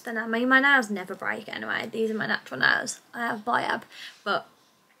 Just helps the nail. My nails never break anyway. These are my natural nails. I have biab, but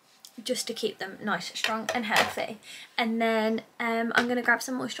just to keep them nice, strong and healthy. And then I'm going to grab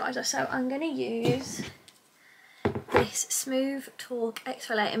some moisturiser. So I'm going to use this Smooth Talk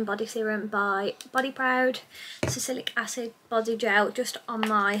Exfoliating Body Serum by Body Proud. Salicylic acid body gel just on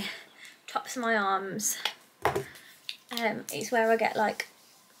my tops of my arms. It's where I get like,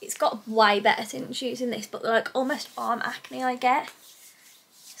 it's got way better since using this, but like almost arm acne I get.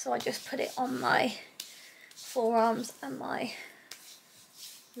 So I just put it on my forearms and my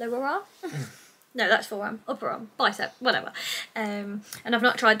lower arm. No, that's forearm, upper arm, bicep, whatever. And I've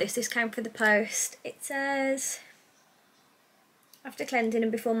not tried this. This came through the post. It says, after cleansing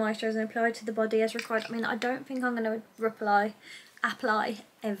and before moisturising, apply to the body as required. I mean, I don't think I'm going to apply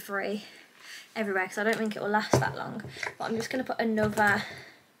everywhere because I don't think it will last that long. But I'm just going to put another.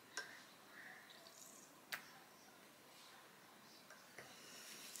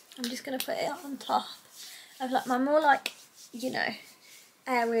 I'm just going to put it on top of like my more like, you know,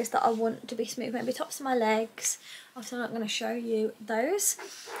 areas that I want to be smooth, maybe tops of my legs. Obviously I'm not going to show you those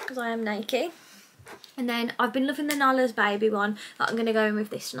because I am naked. And then I've been loving the Nala's Baby one, but I'm going to go in with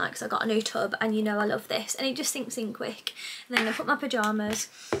this tonight because I got a new tub and you know I love this and it just sinks in quick. And then I'm going to put my pyjamas,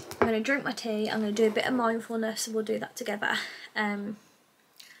 I'm going to drink my tea, I'm going to do a bit of mindfulness, so we'll do that together. I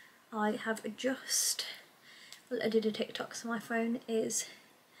have just, well, I did a TikTok so my phone is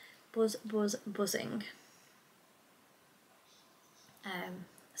buzzing.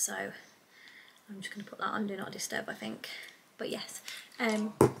 So I'm just going to put that on Do Not Disturb, I think. But yes,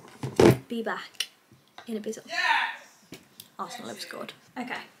 be back in a bit. Arsenal have scored.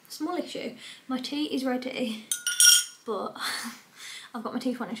 Okay, small issue. My tea is ready, but I've got my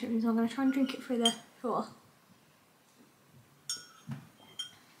teeth on issue, so I'm going to try and drink it through the floor.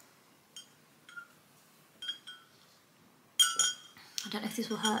 I don't know if this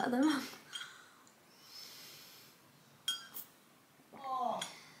will hurt them.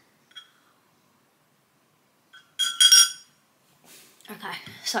 Okay,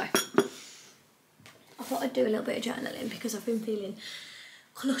 so I thought I'd do a little bit of journaling because I've been feeling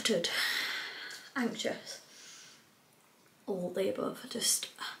cluttered, anxious, all the above.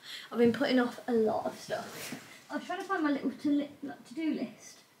 I've been putting off a lot of stuff. I was trying to find my little to-do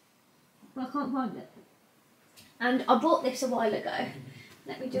list, but I can't find it. And I bought this a while ago.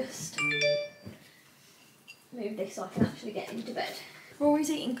 Let me just move this so I can actually get into bed. We're always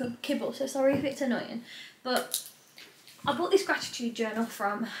eating kibble, so sorry if it's annoying, but I bought this gratitude journal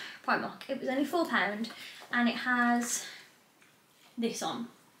from Primark. It was only £4 and it has this on.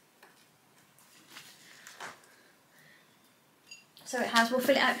 So it has, we'll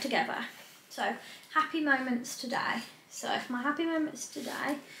fill it out together. So, happy moments today. So my happy moments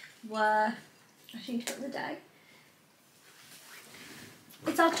today were, I should put the day.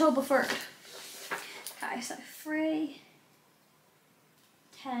 It's October 3rd. Okay, so 3,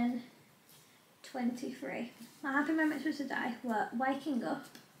 10, 23. My happy moments for today were waking up,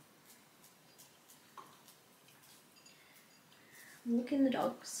 walking the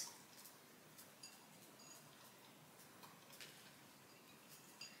dogs,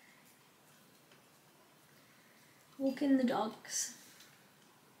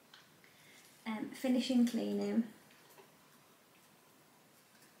 finishing cleaning,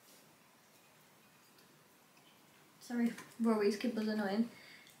 sorry, Rory's kid was annoying,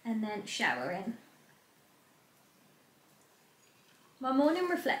 and then showering. My morning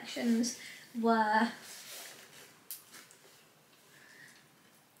reflections were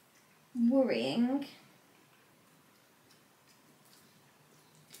worrying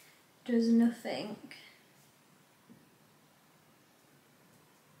does nothing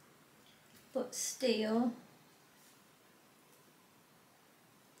but steal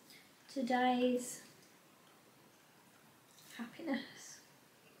today's happiness.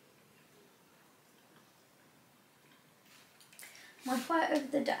 My quote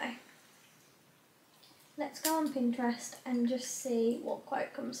of the day. Let's go on Pinterest and just see what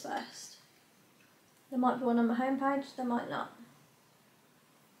quote comes first. There might be one on my homepage, there might not.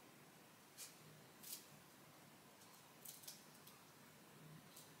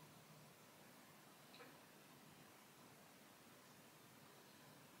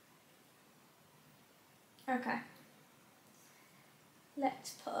 Okay.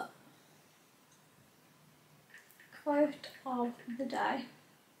 Let's put quote of the day.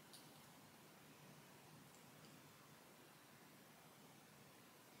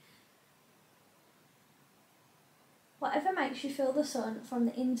 Whatever makes you feel the sun from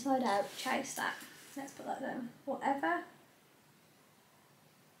the inside out, chase that. Let's put that down. Whatever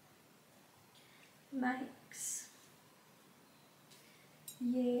makes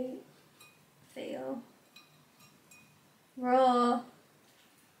you feel raw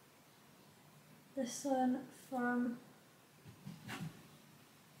the sun from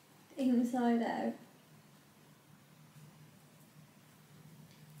the inside out,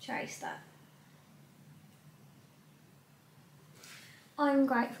 chase that. I'm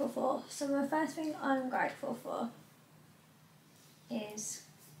grateful for. So the first thing I'm grateful for is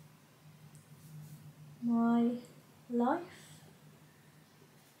my life,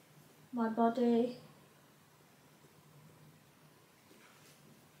 my body,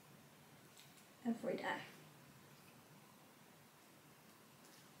 every day.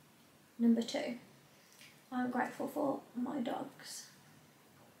 Number 2, I'm grateful for my dogs.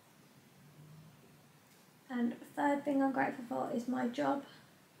 And the third thing I'm grateful for is my job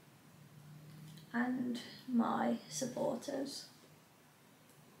and my supporters.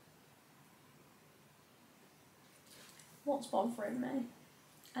 What's bothering me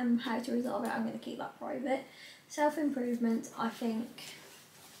and how to resolve it, I'm going to keep that private. Self-improvement, I think,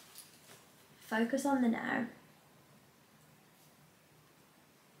 focus on the now.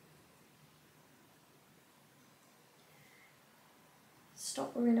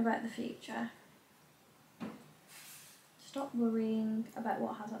 Stop worrying about the future. Stop worrying about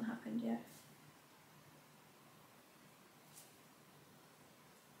what hasn't happened yet.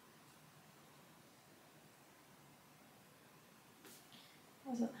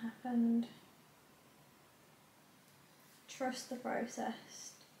 Hasn't happened. Trust the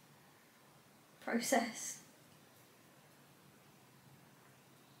process.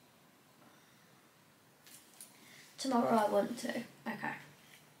 Tomorrow I want to. Okay.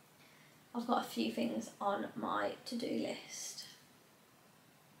 I've got a few things on my to-do list.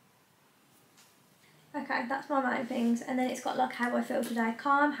 Okay, that's my main things. And then it's got like how I feel today.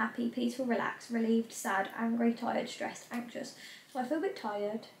 Calm, happy, peaceful, relaxed, relieved, sad, angry, tired, stressed, anxious. So I feel a bit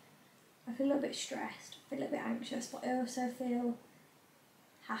tired. I feel a little bit stressed. I feel a little bit anxious, but I also feel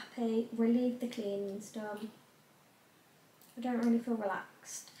happy, relieved the cleaning's done. I don't really feel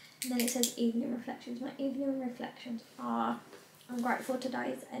relaxed. And then it says evening reflections. My evening reflections are, I'm grateful for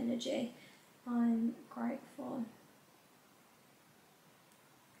today's energy. I'm grateful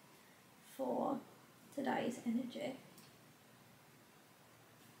for today's energy.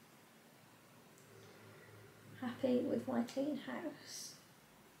 Happy with my clean house.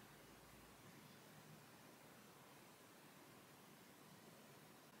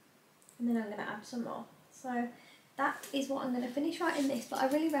 And then I'm going to add some more. So that is what I'm going to finish writing this, but I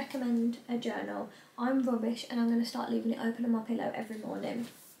really recommend a journal. I'm rubbish and I'm going to start leaving it open on my pillow every morning.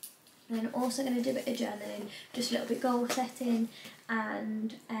 And then I'm also going to do a bit of journaling, just a little bit goal setting,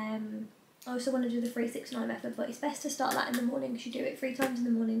 and I also want to do the 3-6-9 method, but it's best to start that in the morning because you do it 3 times in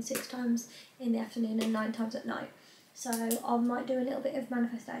the morning, 6 times in the afternoon and 9 times at night. So I might do a little bit of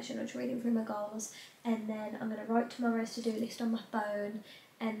manifestation or just reading through my goals, and then I'm going to write tomorrow's to-do list on my phone,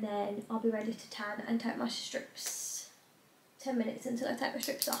 and then I'll be ready to tan and take my strips. 10 minutes until I take my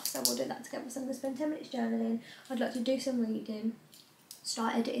strips off, so we'll do that together. So I'm going to spend 10 minutes journaling. I'd like to do some reading,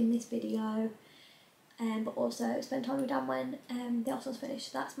 start editing this video, but also spend time with Dan when the arsenal's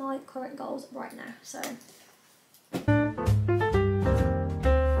finished. That's my current goals right now. So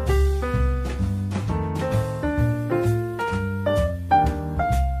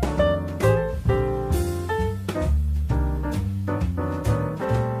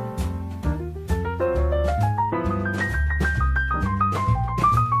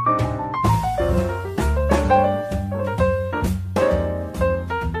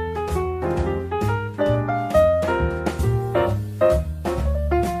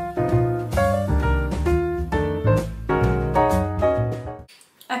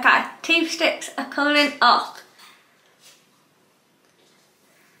okay, teeth sticks are coming up.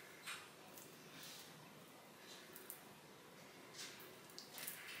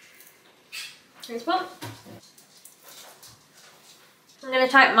 Here's one. I'm going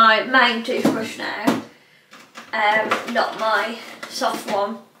to take my main toothbrush now, not my soft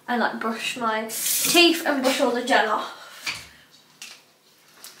one, and like brush my teeth and brush all the gel off.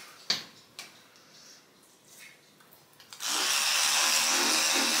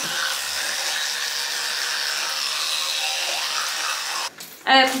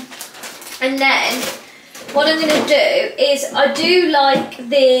 And then what I'm going to do is, I do like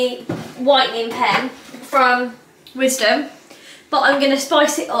the whitening pen from Wisdom, but I'm going to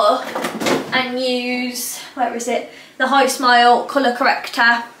spice it up and use, where is it, the High Smile Colour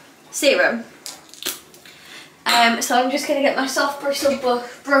Corrector Serum. So I'm just going to get my soft bristle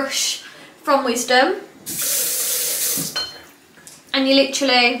brush from Wisdom, and you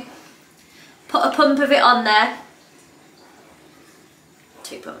literally put a pump of it on there,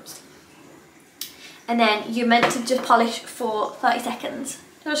 2 pumps, and then you're meant to just polish for 30 seconds.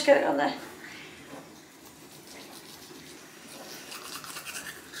 So I'll just get it on there.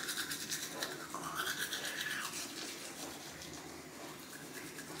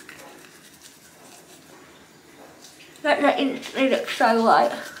 That instantly looks so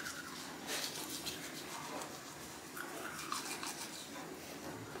white.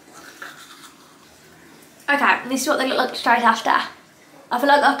 Okay, this is what they look like straight after. I feel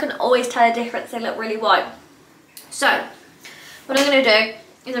like I can always tell a difference, they look really white. So, what I'm going to do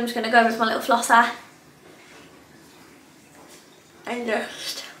is I'm just going to go with my little flosser and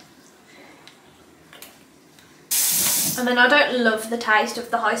just... And then I don't love the taste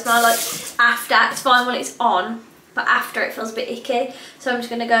of the High Smile, like after, it's fine when it's on, but after it feels a bit icky. So I'm just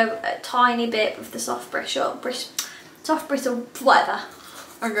going to go a tiny bit with the soft bristle, whatever.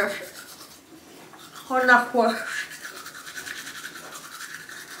 And just... on that wash.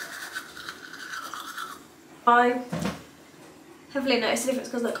 I heavily noticed the difference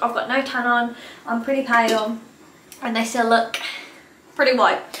because look, I've got no tan on, I'm pretty pale, and they still look pretty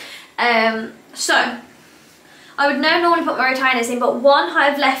white. So I would now normally put my retainers in, but one,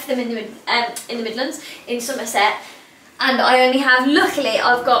 I've left them in the Midlands, in Somerset, and I only have, luckily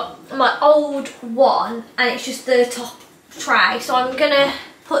I've got my old one, and it's just the top tray, so I'm gonna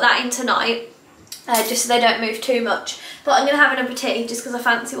put that in tonight, just so they don't move too much. But I'm gonna have another tea just because I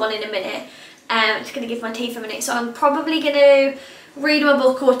fancy one in a minute. I'm just gonna give my teeth a minute, so I'm probably gonna read my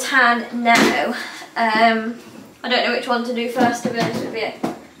book or tan now. I don't know which one to do first, to be honest with you.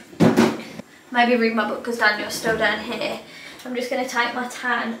 Maybe read my book because Daniel's still down here. I'm just going to take my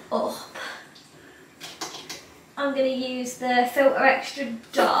tan up. I'm going to use the Filter Extra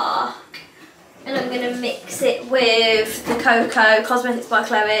Dark, and I'm going to mix it with the Cocoa Cosmetics by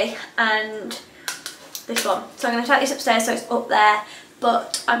Chloe and this one. So I'm going to take this upstairs so it's up there,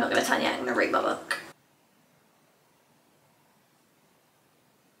 but I'm not going to tan yet, I'm going to read my book.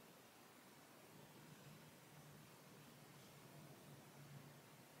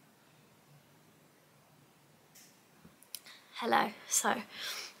 Hello, so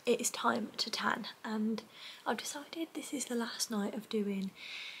it is time to tan, and I've decided this is the last night of doing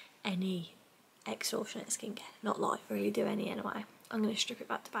any extortionate skincare. Not like really do any anyway. I'm going to strip it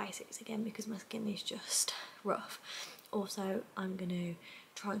back to basics again because my skin is just rough. Also, I'm going to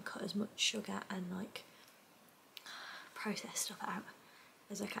try and cut as much sugar and like processed stuff out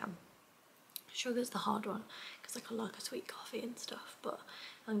as I can. Sugar's the hard one because I like a sweet coffee and stuff, but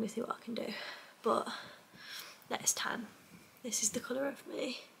I'm going to see what I can do. But let's tan. This is the colour of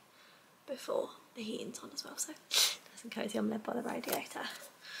me before the heating's on as well, so nice and cosy. I'm led by the radiator.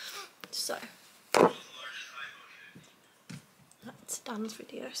 So that's Dan's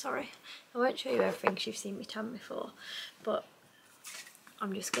video, sorry. I won't show you everything because you've seen me tan before, but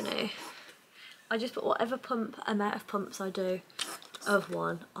I'm just gonna, I just put whatever amount of pumps I do of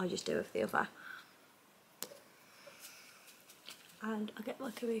one, I just do of the other. And I get my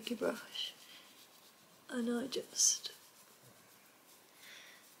kabuki brush and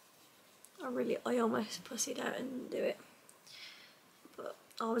I almost pussied out and do it, but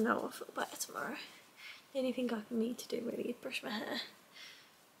oh no, I'll feel better tomorrow. The only thing I need to do really is brush my hair.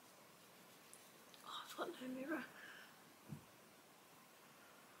 Oh, I've got no mirror.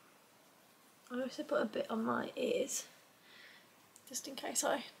 I also put a bit on my ears, just in case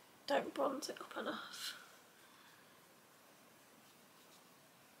I don't bronze it up enough.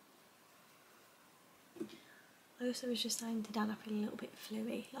 I also was just saying to Dan I feel a little bit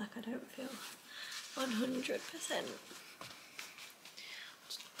fluey, like I don't feel 100%.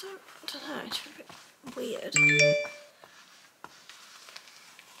 I don't know, it's a bit weird.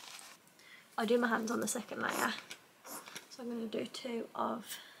 I do my hands on the second layer, so I'm going to do 2 of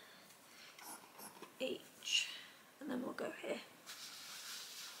each, and then we'll go here.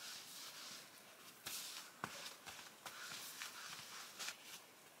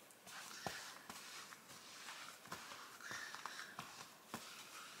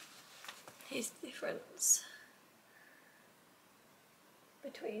 Here's the difference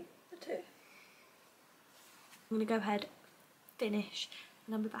between the two. I'm going to go ahead, finish,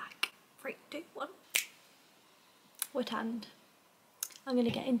 and I'll be back. 3, 2, 1. We're tanned. I'm going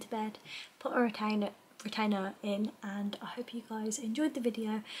to get into bed, put a retainer retainer in, and I hope you guys enjoyed the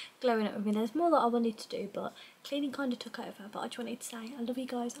video glowing up with me. There's more that I wanted to do, but cleaning kind of took over, but I just wanted to say I love you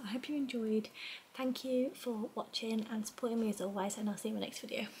guys. I hope you enjoyed. Thank you for watching and supporting me as always, and I'll see you in my next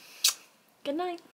video. Good night.